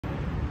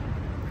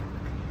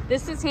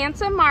This is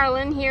handsome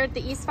Marlin here at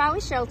the East Valley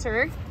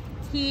Shelter.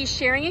 He's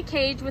sharing a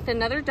cage with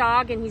another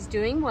dog and he's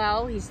doing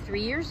well. He's 3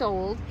 years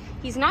old.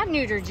 He's not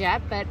neutered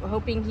yet, but we're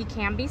hoping he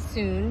can be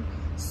soon.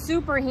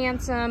 Super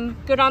handsome,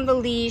 good on the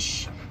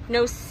leash,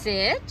 no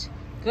sit.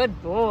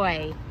 Good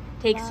boy.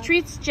 Takes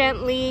treats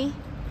gently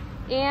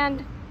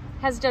and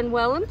has done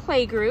well in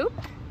playgroup.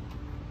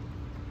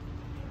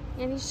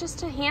 And he's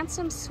just a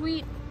handsome,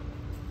 sweet,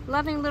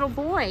 loving little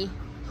boy.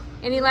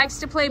 And he likes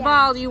to play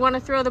ball. Do you want to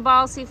throw the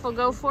ball, see if he'll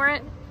go for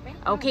it?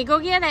 Okay, go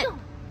get it.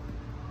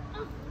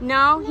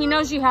 No, he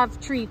knows you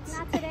have treats.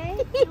 Not today.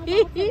 Not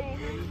today.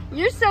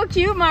 You're so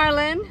cute,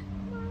 Marlin.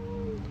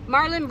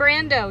 Marlin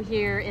Brando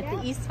here at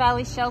the East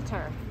Valley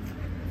Shelter.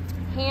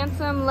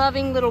 Handsome,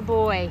 loving little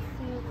boy.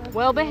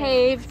 Well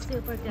behaved,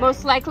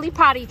 most likely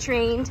potty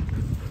trained.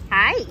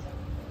 Hi. Super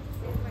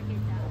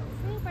good dog.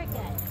 Super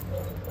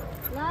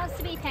good. Loves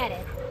to be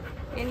petted.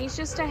 And he's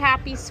just a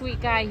happy, sweet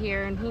guy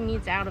here, and he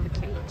needs out of a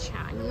cage.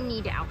 Huh? You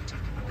need out.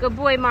 Good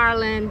boy,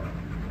 Marlin.